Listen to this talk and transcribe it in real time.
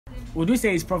would you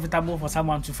say it's profitable for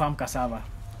someone to farm cassava?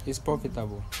 It's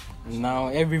profitable. Now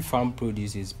every farm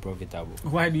produce is profitable.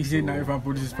 Why do you say now every farm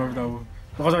produce is profitable?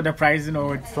 Because of the pricing or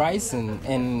what? Pricing,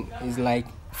 and it's like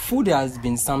food has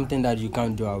been something that you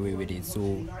can't do away with it.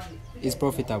 So it's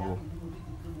profitable.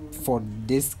 For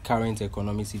this current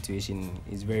economic situation,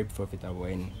 it's very profitable,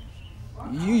 and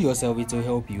you yourself, it will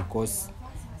help you, because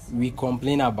we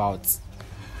complain about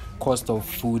cost of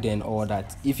food and all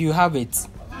that. If you have it,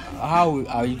 how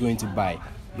are you going to buy?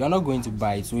 You're not going to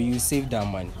buy it, so you save that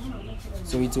money.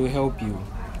 So it will help you.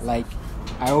 Like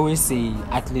I always say,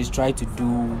 at least try to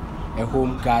do a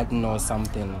home garden or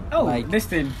something. Oh, like this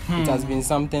thing. It has been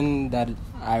something that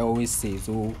I always say,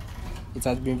 so it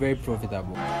has been very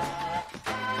profitable.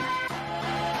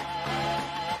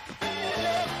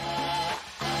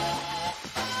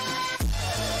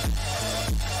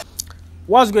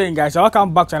 What's going, guys?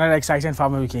 Welcome back to another exciting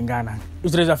Farmer Week in Ghana.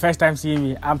 If today is your first time seeing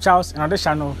me, I'm Charles, and on this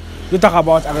channel we talk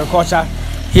about agriculture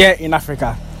here in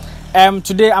Africa.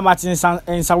 Today I'm at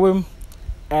Sawim,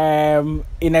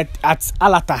 at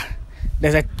Alata.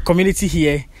 There's a community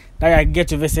here that I get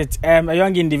to visit. A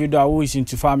young individual who is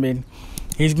into farming.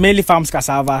 He mainly farms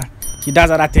cassava. He does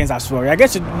other things as well. I get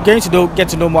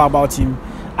to know more about him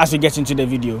as we get into the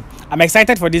video. I'm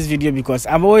excited for this video because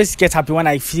I'm always get happy when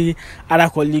I see other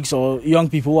colleagues or young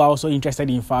people who are also interested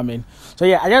in farming. So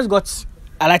yeah, I just got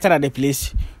alighted at the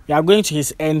place. We are going to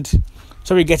his end,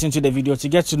 so we get into the video to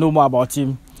get to know more about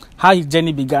him, how his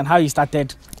journey began, how he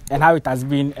started, and how it has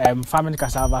been farming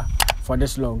cassava for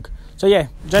this long. So yeah,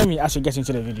 join me as we get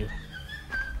into the video.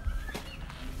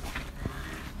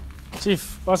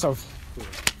 Chief, what's up?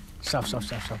 Sharp.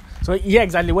 So yeah,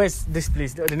 exactly. Where's this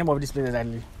place? The name of this place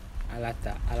exactly?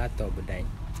 Alata Obodai.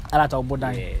 Alata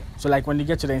Obodai. Yeah. So like when you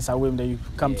get to the Insawim, then you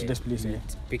come to this place. Yeah.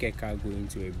 Pick a car going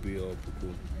to a Brio or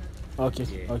Puku. Okay.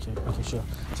 Yeah. Okay, sure.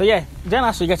 So yeah, then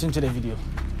as we get into the video.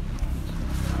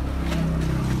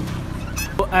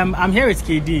 So, I'm here with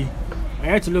KAYDEE. I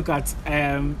had to look at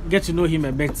get to know him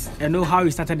a bit and know how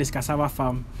he started this cassava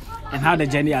farm and how the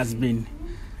journey has been.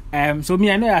 So me,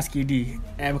 I know you as KAYDEE.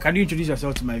 Can you introduce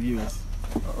yourself to my viewers?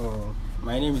 Oh,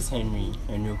 my name is Henry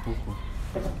Puku.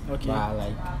 Okay. But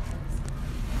like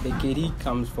the KAYDEE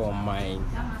comes from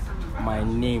my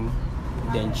name,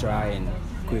 Dentra and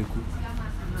Kweku.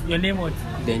 Your name what?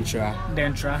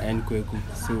 Dentra and Kweku.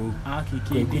 So okay,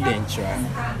 Kweku KAYDEE.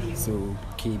 Dentra. So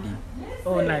KAYDEE.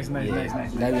 Oh, nice.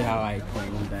 That's how I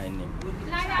coined that name.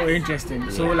 Oh, interesting. Yeah.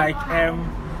 So like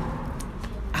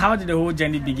how did the whole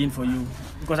journey begin for you?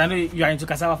 Because I know you are into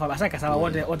cassava farm. Aside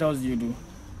cassava, yeah. What else do you do?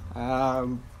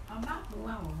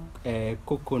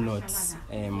 Coconuts,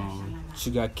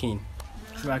 sugarcane,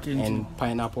 and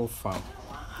pineapple farm.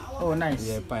 Oh, nice.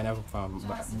 Yeah, pineapple farm.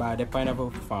 But the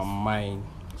pineapple farm, my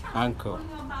uncle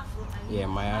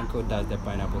does the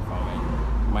pineapple farm,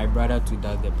 and my brother too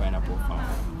does the pineapple farm,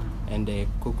 and the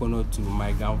coconut to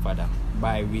my grandfather.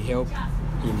 But we help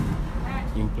him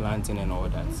in planting and all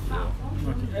that. Yeah.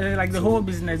 Okay. Like the whole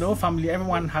business, the whole family,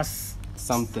 everyone has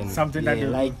something that they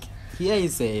like. Here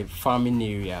is a farming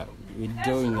area. We're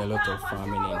doing a lot of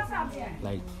farming and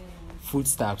like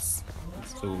foodstuffs,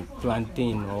 so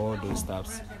plantain, all those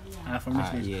stuffs.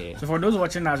 Yeah. So for those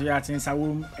watching us, we are in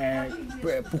Sawum,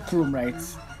 Pukrum, right?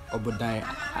 Obodai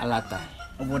Alata.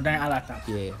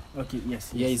 Yeah. Okay.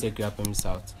 Yes. Here is a Grapem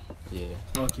South. Yeah.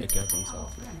 Okay.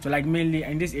 South. So like mainly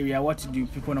in this area, what do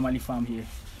people normally farm here?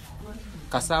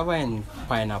 Cassava and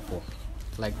pineapple.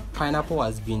 Like pineapple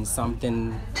has been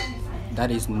something that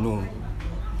is known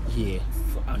here.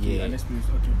 Okay, yeah. Okay,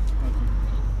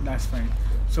 that's fine.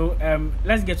 So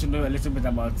let's get to know a little bit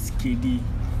about KAYDEE.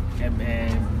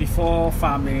 Before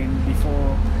farming,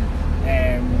 before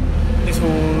this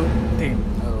whole thing.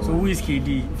 Oh. So who is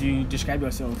KAYDEE? Do you describe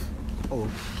yourself? Oh,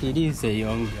 KAYDEE is a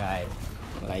young guy,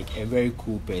 like a very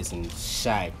cool person,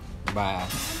 shy, but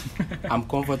I'm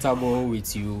comfortable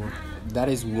with you. That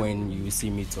is when you see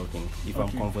me talking. If okay.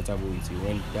 I'm comfortable with you,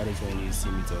 that is when you see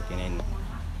me talking. And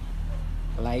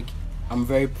like I'm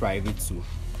very private too.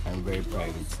 I'm very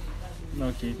private.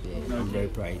 Okay. Yeah, okay. I'm very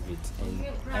private, and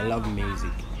I love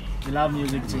music. You love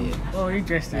music too? Yeah. Oh,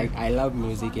 interesting. Like I love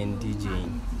music and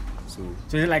DJing. So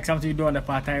is it like something you do on a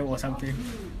part-time or something?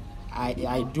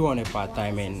 I do on a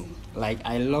part-time, and like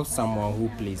I love someone who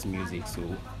plays music. So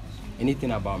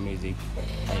anything about music,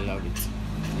 I love it.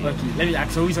 Yeah. Okay, let me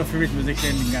ask. So, who's your favorite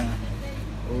musician in Ghana?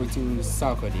 Oh, to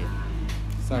KAYDEE.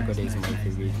 KAYDEE is my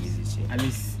favorite musician. At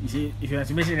least, you see, if you have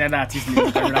to mention another artist, you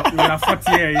would have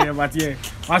 40 here, but yeah,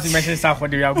 once you mention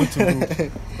KAYDEE, we are good to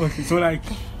go. Okay, so like,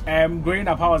 growing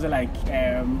up, how was it like?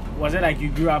 Was it like you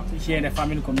grew up here in the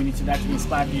farming community that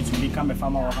inspired you to become a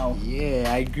farmer, or how?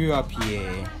 Yeah, I grew up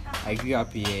here. I grew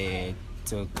up here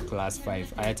till class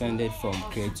 5. I attended from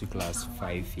grade to class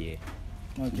 5 here.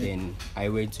 Okay. Then I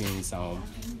went to Insaum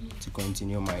to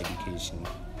continue my education.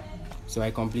 So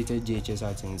I completed JHS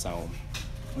at Insaum.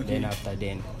 Okay. Then after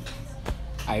then,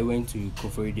 I went to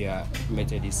Koforidua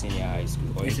Methodist Senior High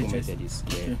School, or Eco Methodist.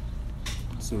 Yeah. Okay.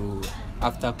 So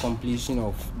after completion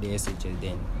of the SHS,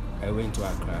 then I went to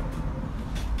Accra.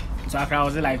 So Accra,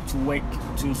 was it like to work,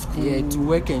 to school? Yeah, to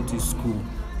work and to school.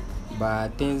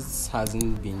 But things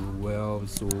hasn't been well,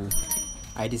 so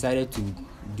I decided to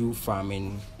do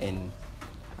farming and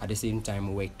at the same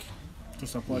time work. To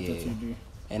support what you do.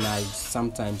 And I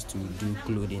sometimes to do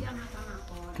clothing.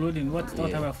 Clothing? What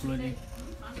type of clothing?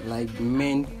 Like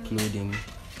men clothing,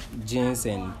 jeans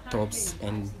and tops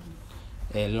and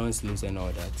long sleeves and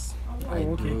all that. I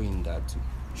do in that too.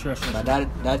 Sure. But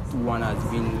that one has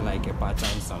been like a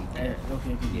part-time something.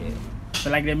 Okay. Yeah. So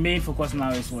like the main focus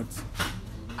now is what?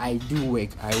 I do work.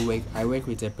 I work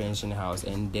with a pension house,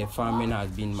 and the farming has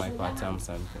been my part-time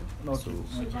something. Okay. So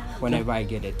whenever I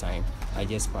get the time, I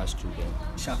just pass through them.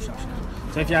 Sharp.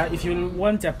 So if you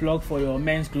want a plug for your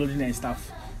men's clothing and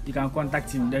stuff, you can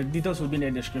contact him. The details will be in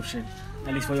the description.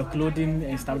 At least for your clothing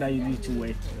and stuff that you need to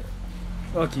wear.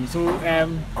 Okay, so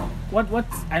what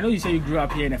I know you say you grew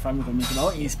up here in a farming community, but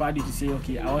what inspired you to say,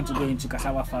 okay, I want to go into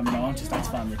cassava farming, I want to start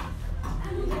farming?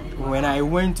 When I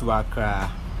went to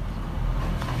Accra,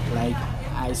 like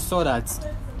I saw that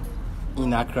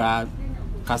in Accra,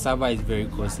 cassava is very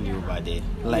costly over there.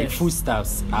 Like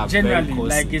foodstuffs are generally very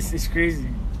costly. like it's crazy.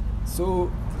 So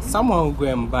someone will go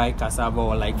and buy cassava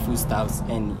or like foodstuffs,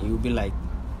 and it will be like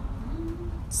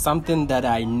something that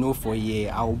I know for a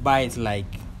year. I'll buy it like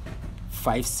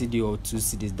 5 cedi or 2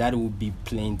 cedis. That will be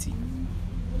plenty.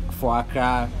 For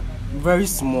Accra, very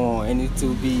small, and it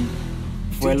will be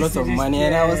for a lot of money.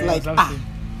 And I was like,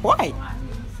 why?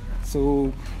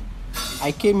 So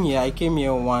I came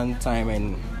here one time,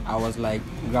 and I was like,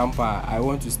 Grandpa, I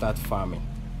want to start farming.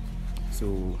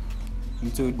 So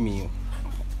he told me,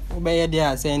 if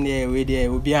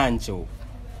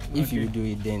you do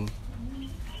it, then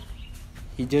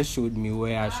he just showed me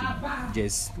where I should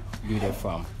just do the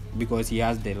farm, because he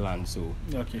has the land. So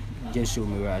just show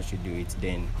me where I should do it.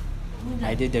 Then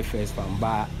I did the first farm,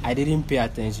 but I didn't pay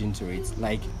attention to it.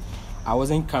 Like I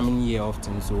wasn't coming here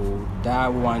often, so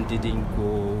that one didn't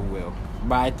go well.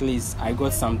 But at least I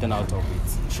got something out of it.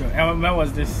 Sure. And when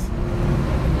was this?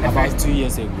 About 2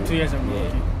 years ago. 2 years ago. Yeah.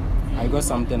 Okay. I got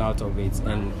something out of it,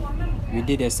 and we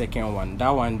did a second one. That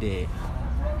one day,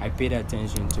 I paid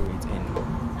attention to it, and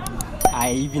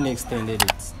I even extended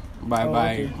it.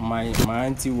 My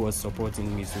auntie was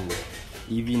supporting me, so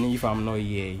even if I'm not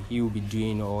here, he will be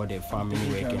doing all the farming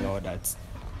work and all that.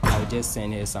 I'll just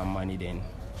send her some money, then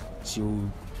she'll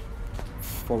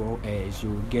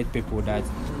get people that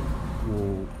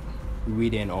will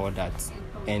weed and all that,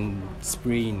 and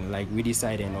spraying like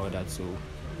weedicide and all that. So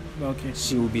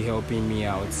she will be helping me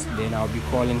out. Then I'll be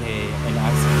calling her and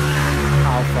asking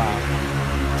how far,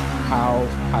 how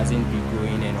has it been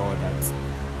going and all that.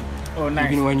 Oh,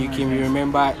 nice. Even when you came, you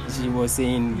remember she was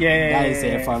saying that is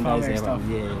a farm, that is a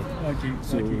farm. Yeah.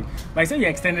 Okay. But I said you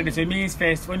extended it, so it means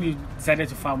first when you decided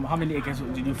to farm, how many acres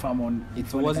did you farm on?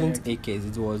 It wasn't acres,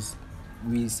 it was,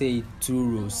 we say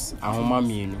 2 rows.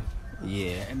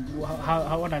 Yeah. And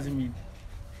what does it mean?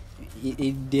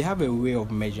 They have a way of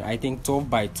measuring. I think 12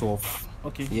 by 12.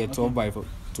 Okay. Yeah, 12 by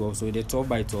 12. So they 12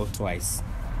 by 12 twice.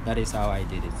 That is how I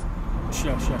did it.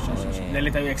 Sure. Then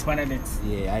later you expanded it.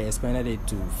 Yeah, I expanded it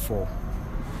to 4.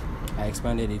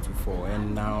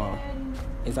 And now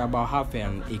it's about half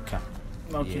an acre.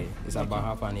 Okay. Yeah, it's about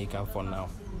half an acre for now.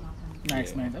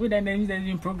 Nice. I mean, then there's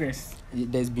been progress.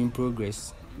 There's been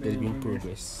progress.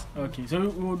 Okay, so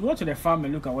we'll go to the farm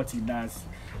and look at what he does.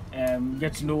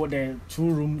 Get to know what the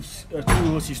 2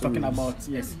 rows he's talking about.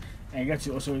 Yes. And get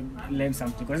to also learn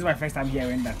something, because this is my first time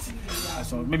hearing that.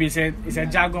 So maybe it's a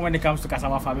jargon when it comes to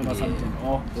cassava farming or something.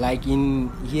 Or like in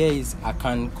here is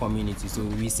Akan community, so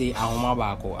we say Ahoma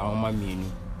Bako, Ahoma Mienu,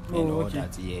 and all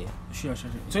that. Yeah. Sure.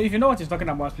 So if you know what he's talking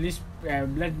about, please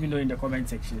let me know in the comment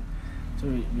section, so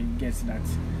we get that.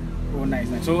 Oh, nice.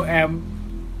 So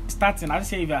starting, I'll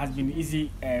say if it has been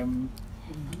easy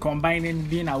combining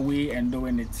being away and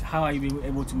doing it. How are you been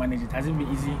able to manage it? Has it been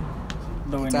easy?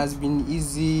 It has been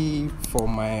easy for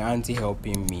my auntie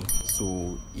helping me.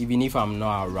 So even if I'm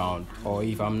not around or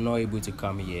if I'm not able to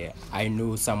come here, I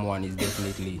know someone is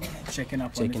definitely checking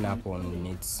up on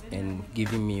it and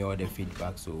giving me all the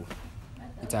feedback. So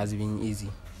it has been easy.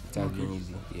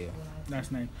 Yeah. That's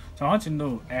nice. So I want to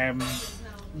know,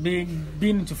 being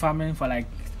into farming for like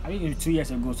 2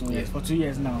 years ago. So yes, for 2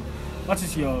 years now. What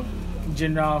is your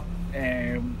general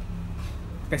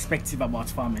perspective about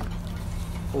farming?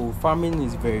 Oh, farming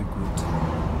is very good.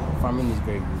 Farming is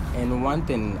very good. And one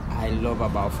thing I love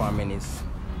about farming is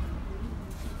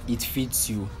it fits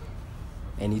you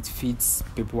and it fits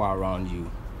people around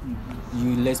you.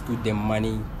 You let's put the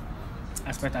money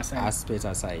Aspect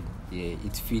aside. Yeah,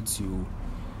 it fits you.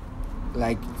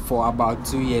 Like for about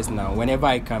 2 years now, whenever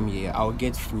I come here, I'll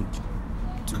get food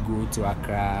to go to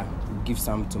Accra, give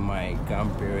some to my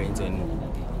grandparents and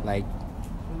like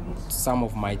some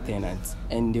of my tenants,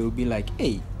 and they will be like,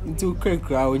 "Hey, into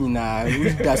crowd na who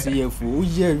does here for?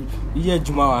 Here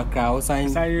Juma Accra,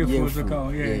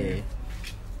 yeah."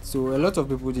 So a lot of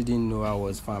people didn't know I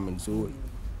was farming. So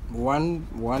one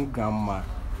grandma,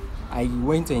 I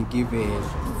went and gave her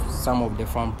some of the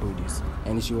farm produce,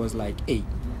 and she was like, "Hey,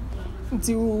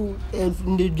 until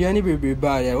the journey baby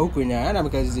buy okunya and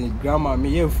because grandma me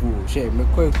here for share me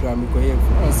call me here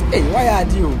for." I said, "Hey, why are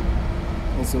you?"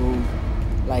 And so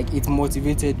like it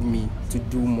motivated me to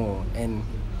do more. And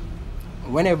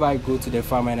whenever I go to the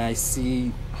farm and I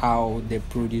see how the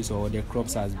produce or the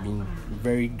crops has been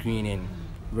very green and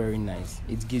very nice,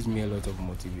 it gives me a lot of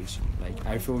motivation. Like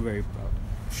I feel very proud.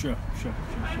 Sure.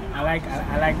 I like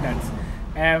that.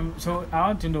 So I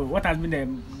want to know what has been the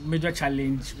major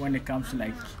challenge when it comes to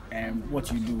like what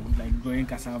you do, like growing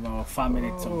cassava or farming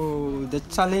itself. Oh, the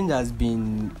challenge has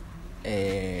been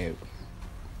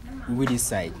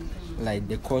weedicide, like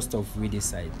the cost of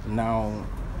weedicide. Now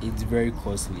it's very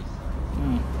costly,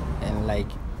 and like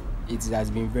it has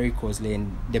been very costly.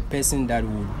 And the person that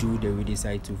will do the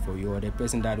weedicide too for you, or the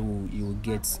person that you will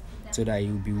get so that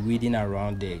you'll be weeding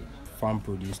around the farm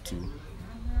produce too.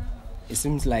 It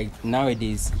seems like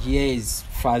nowadays here is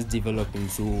fast developing,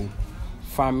 so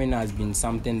farming has been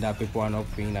something that people are not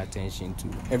paying attention to.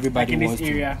 Everybody like in wants this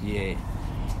area.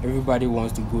 Everybody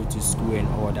wants to go to school and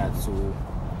all that. So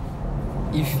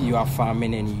if you are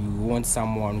farming and you want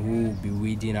someone who will be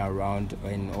weeding around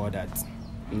and all that,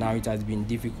 now it has been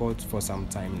difficult for some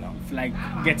time now. Like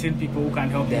getting people who can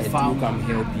help you farm. Who can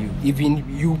help you. Even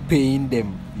you paying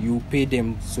them, you pay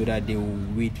them so that they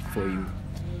will weed for you.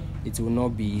 It will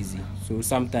not be easy. So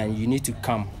sometimes you need to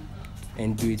come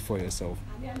and do it for yourself.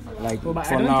 Like for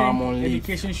now, I'm on leave.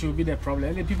 Education should be the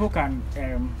problem. People can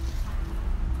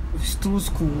do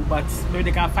school, but maybe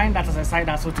they can find that as a side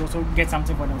hustle to also get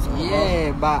something for themselves.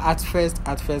 Yeah, but at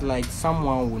first, like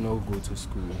someone will not go to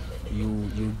school.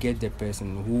 You get the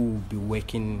person who will be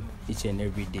working each and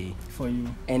every day for you.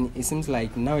 And it seems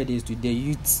like nowadays to the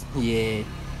youth, they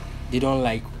don't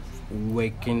like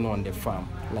working on the farm.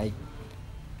 Like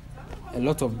a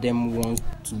lot of them want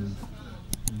to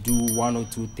do one or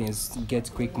two things, get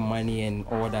quick money and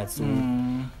all that. So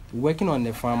working on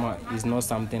the farm is not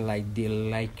something like they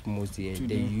like most here,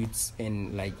 the youths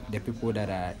and like the people that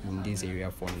are in this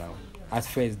area for now. At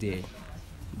first,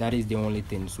 that is the only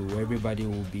thing. So everybody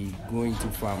will be going to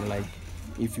farm. Like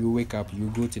if you wake up, you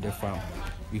go to the farm,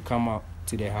 you come out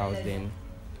to the house, then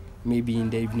maybe in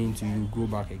the evening you go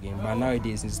back again. But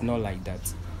nowadays it's not like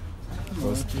that.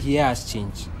 Because here has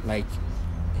changed.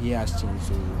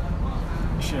 So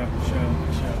Sure.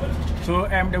 So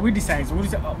the weedicide,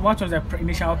 what was the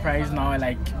initial price now,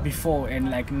 like before,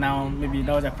 and like now maybe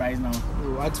that was the price now?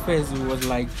 At first it was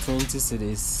like 20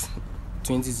 cedis.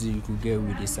 20 cedis you could get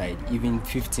weedicide, even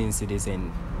 15 cedis,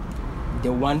 and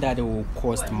the one that will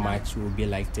cost much will be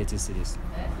like 30 cedis.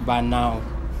 But now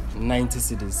 90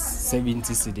 cedis,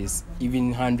 70 cedis,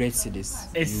 even 100 cedis.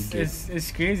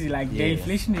 It's crazy. Like the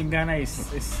inflation in Ghana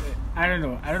is I don't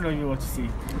know even what to say.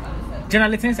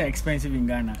 Generally things are expensive in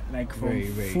Ghana. Like from very,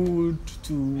 very. Food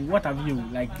to what have you.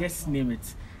 Like just name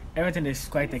it. Everything is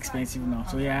quite expensive now.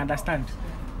 So yeah, I understand.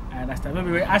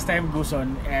 Maybe as time goes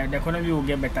on, the economy will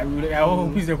get better. I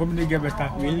hope the economy will get better.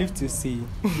 We live to see.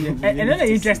 And then the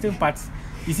interesting part,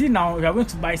 you see now, if you are going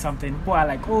to buy something, people are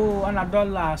like, oh,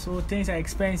 $1, so things are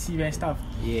expensive and stuff.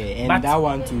 Yeah, and but that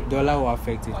one too, dollar will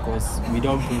affect it because we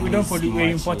don't produce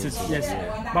we import it, yes.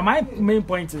 Yeah. But my main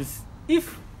point is,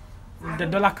 if the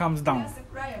dollar comes down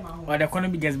or the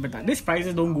economy gets better, these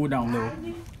prices don't go down. No,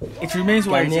 it remains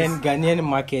where it is. Ghanaian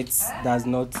markets does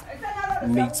not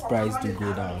make price to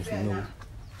go down. So no,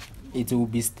 it will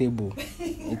be stable.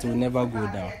 It will never go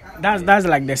down. That's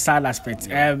like the sad aspect.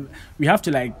 We have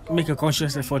to like make a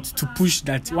conscious effort to push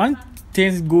that. Once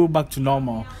things go back to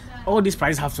normal, all these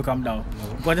prices have to come down.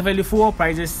 No. But definitely fuel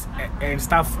prices and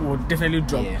stuff will definitely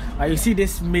drop. Yeah. Like you see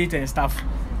this meat and stuff,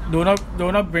 they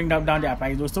will not bring down their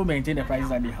price. They'll still maintain the prices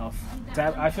that they have.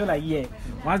 So I feel like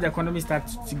once the economy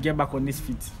starts to get back on its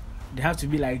feet, there has to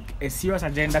be like a serious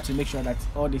agenda to make sure that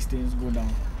all these things go down.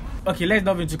 Okay, let's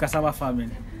dive into cassava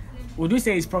farming. Would you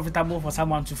say it's profitable for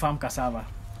someone to farm cassava?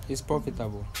 It's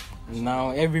profitable.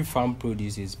 Now every farm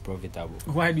produce is profitable.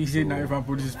 Why do you say now every farm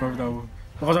produce is profitable?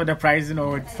 Because of the pricing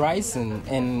or what? Pricing,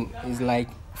 and it's like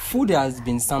food has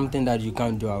been something that you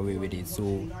can't do away with it,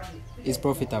 so it's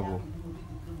profitable.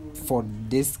 For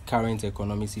this current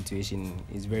economic situation,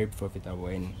 it's very profitable,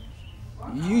 and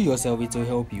you yourself, it will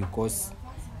help you, because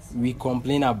we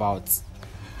complain about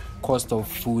cost of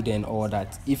food and all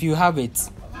that. If you have it,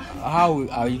 how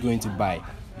are you going to buy?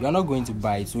 You're not going to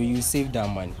buy it, so you save that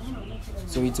money,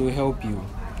 so it will help you.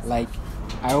 Like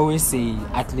I always say,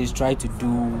 at least try to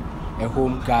do a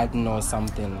home garden or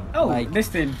something. Like this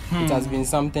thing, it has been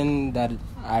something that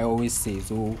I always say,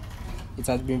 so it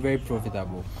has been very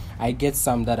profitable. I get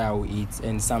some that I will eat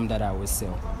and some that I will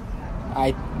sell.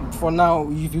 For now,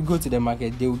 if you go to the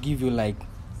market, they will give you like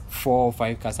 4 or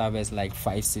 5 cassavas, like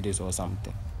 5 cedis or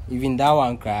something. Even that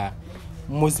one cry,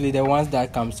 mostly the ones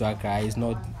that comes to Accra is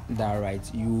not that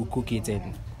right. You cook it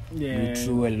and you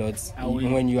throw a lot,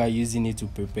 even when you are using it to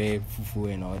prepare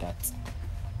fufu and all that.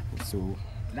 So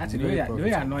that's the way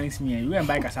it annoys me. You go and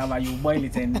buy cassava, you boil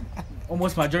it, and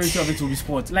almost majority of it will be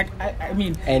spoiled. Like I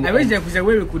mean, I wish there was a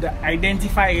way we could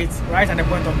identify it right at the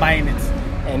point of buying it.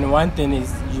 And one thing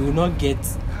is, you will not get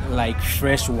like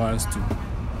fresh ones too.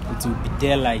 It will be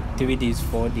there like 3 days,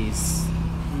 4 days,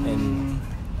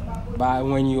 but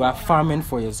when you are farming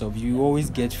for yourself, you always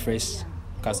get fresh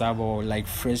cassava or like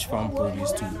fresh farm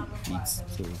produce to eat.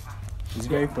 So it's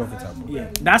very profitable. Yeah.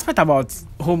 The aspect about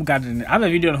home gardening, I have a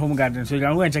video on home gardening, so you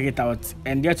can go and check it out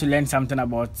and get to learn something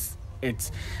about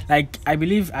it. Like I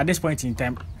believe at this point in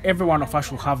time, every one of us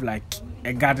should have like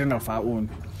a garden of our own.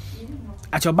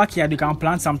 At your backyard, you can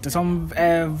plant some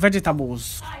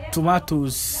vegetables,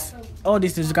 tomatoes, all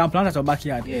these things you can plant at your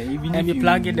backyard. Yeah, even and if you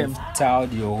plug in them.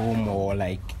 Tiled your home or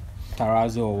like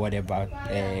terrazzo or whatever,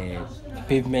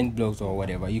 pavement blocks or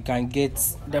whatever, you can get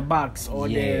the bags or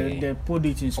the put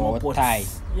it in small pots. Tie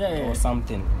or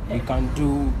something. You can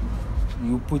do.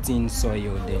 You put in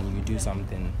soil, then you do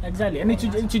something. Exactly, and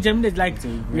to germinate, like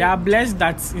we are blessed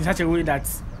that in such a way that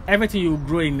everything you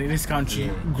grow in this country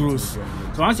grows.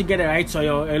 So once you get the right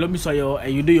soil, a loamy soil,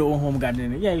 and you do your own home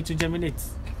gardening, it will germinate.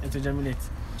 It will germinate.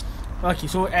 Okay,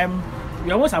 so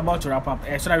we're almost about to wrap up,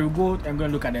 so that we'll go and go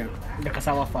and look at the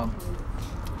cassava farm.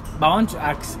 But I want to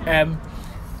ask,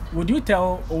 would you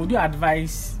tell or would you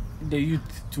advise the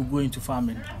youth to go into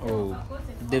farming? Oh,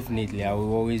 definitely. I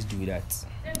will always do that.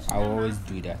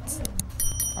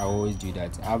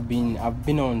 I've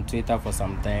been on Twitter for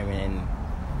some time, and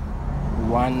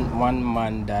one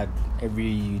man that every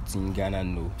youth in Ghana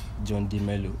know, John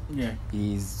DeMello. Yeah.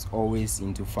 He's always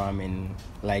into farming,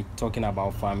 like talking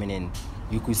about farming, and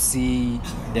you could see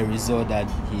the result that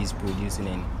he's producing,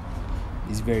 and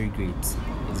it's very great.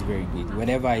 It's very great.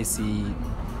 Whenever I see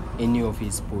any of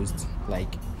his posts,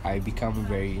 like I become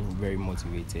very, very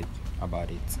motivated about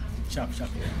it. Sharp.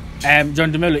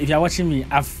 John DeMello, if you're watching me,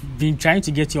 I've been trying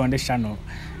to get you on this channel.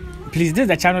 Please, this is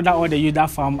the channel that all the youth that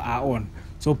farm are on.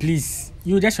 So please,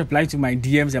 you just reply to my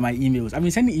DMs and my emails. I've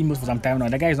been sending emails for some time now.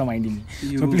 The guy is not minding me.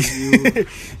 So please,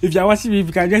 if you're watching me, if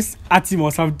you can just add him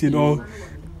or something, or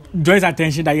draw his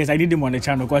attention that yes, I need him on the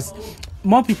channel, because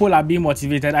more people are being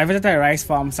motivated. I visited a rice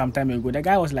farm some time ago. The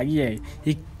guy was like, yeah,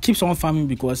 he keeps on farming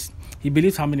because he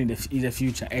believes farming is the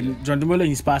future. And John DeMello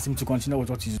inspires him to continue with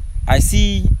what he's doing. I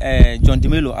see John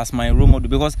DeMello as my role model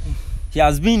because he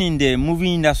has been in the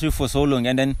movie industry for so long,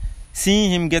 and then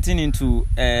seeing him getting into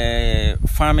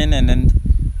farming and then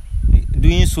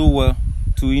doing so well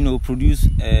to produce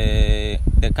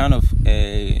the kind of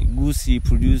goods he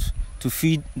produce to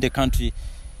feed the country.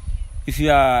 If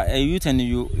you are a youth and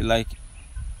you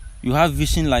have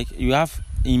vision, like you have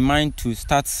in mind to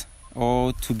start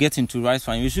or to get into rice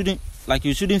farming, you shouldn't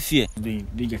fear. Do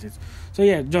you get it? So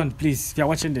yeah, John, please, if you're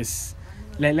watching this,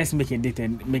 let's make a date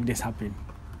and make this happen.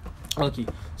 Okay,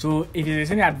 so if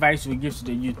there's any advice we give to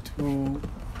the youth who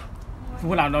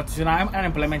are not,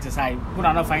 unemployment aside, who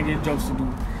are not finding jobs to do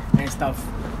and stuff,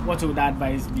 what would that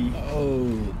advice be?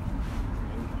 Oh,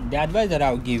 the advice that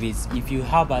I would give is if you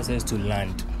have access to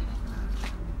land,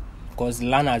 because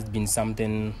land has been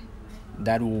something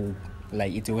that will,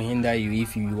 it will hinder you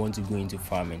if you want to go into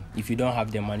farming. If you don't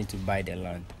have the money to buy the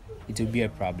land, it will be a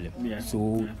problem.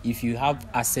 If you have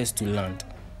access to land,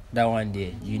 that one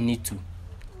day you need to.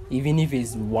 Even if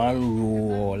it's one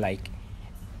row or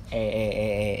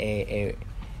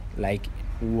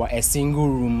a single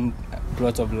room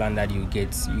plot of land that you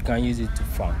get, you can use it to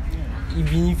farm.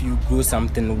 Even if you grow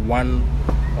something one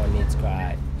on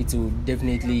it will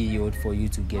definitely yield for you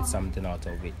to get something out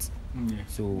of it.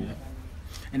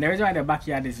 And the reason why the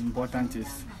backyard is important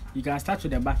is you can start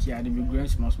with the backyard and be growing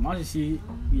small. Once you see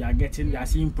you are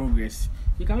seeing progress,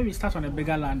 you can maybe start on a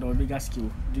bigger land or a bigger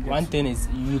scale. One thing is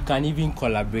you can even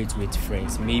collaborate with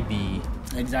friends, maybe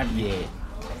exactly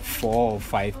 4 or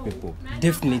 5 people.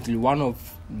 Definitely one of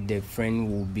the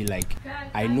friend will be like,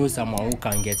 I know someone who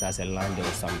can get us a land or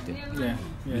something. Yeah.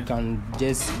 You can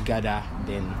just gather,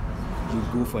 then you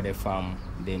go for the farm,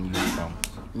 then you farm.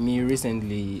 Me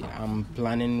recently, I'm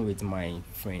planning with my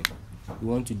friend. We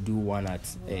want to do one at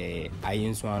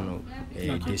Ayinswano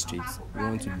district. We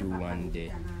want to do one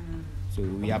there. So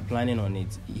we are planning on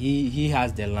it. He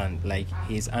has the land, like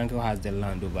his uncle has the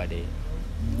land over there.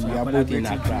 So we are both in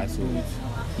Accra, so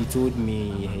he told me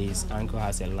his uncle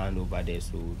has a land over there,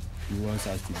 so he wants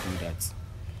us to do that.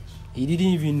 He didn't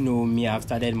even know me. I've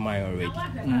started mine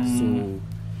already. So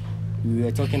we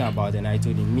were talking about it, and I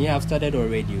told him, me, I've started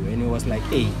already. And he was like,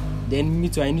 hey, then me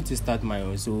too, I need to start my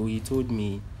own. So he told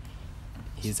me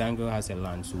his uncle has a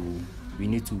land, so we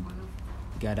need to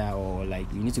gather, or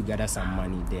like we need to gather some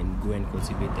money, then go and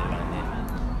cultivate the land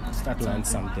and start plant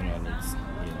something on it.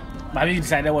 But have you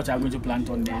decided what you are going to plant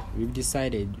on there? We've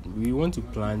decided we want to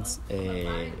plant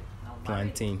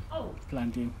plantain.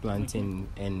 Plantain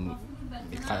and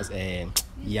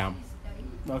yam.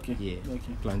 Okay. Yeah.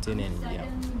 Okay. Plantain and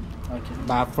yam. Okay.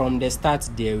 But from the start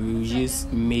there, we will use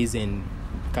maize and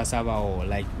cassava, or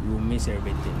like we will mix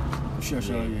everything. Sure.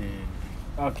 Yeah.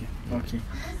 Okay.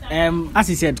 As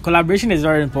he said, collaboration is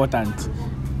very important.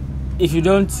 If you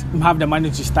don't have the money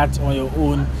to start on your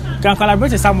own, you can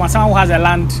collaborate with someone who has a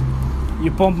land. You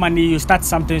pump money, you start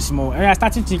something small. And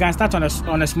you can start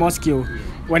on a small scale.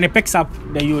 When it picks up,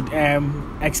 then you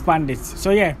expand it.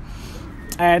 So yeah,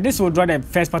 this will draw the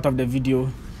first part of the video.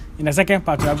 In the second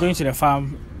part, we are going to the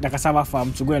farm, the cassava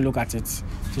farm, to go and look at it,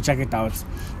 to check it out.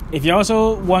 If you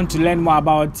also want to learn more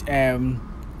about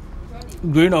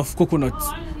growing of coconut,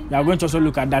 we are going to also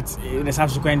look at that in the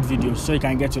subsequent videos, so you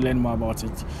can get to learn more about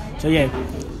it. So yeah,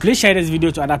 please share this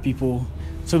video to other people,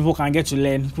 so people can get to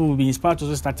learn. People will be inspired to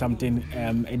also start something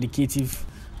educative,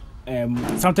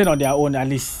 something on their own, at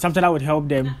least something that would help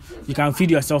them. You can feed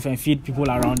yourself and feed people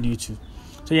around you too.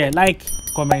 So yeah, like,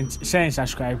 comment, share and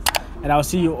subscribe, and I'll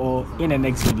see you all in the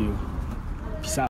next video. Peace out.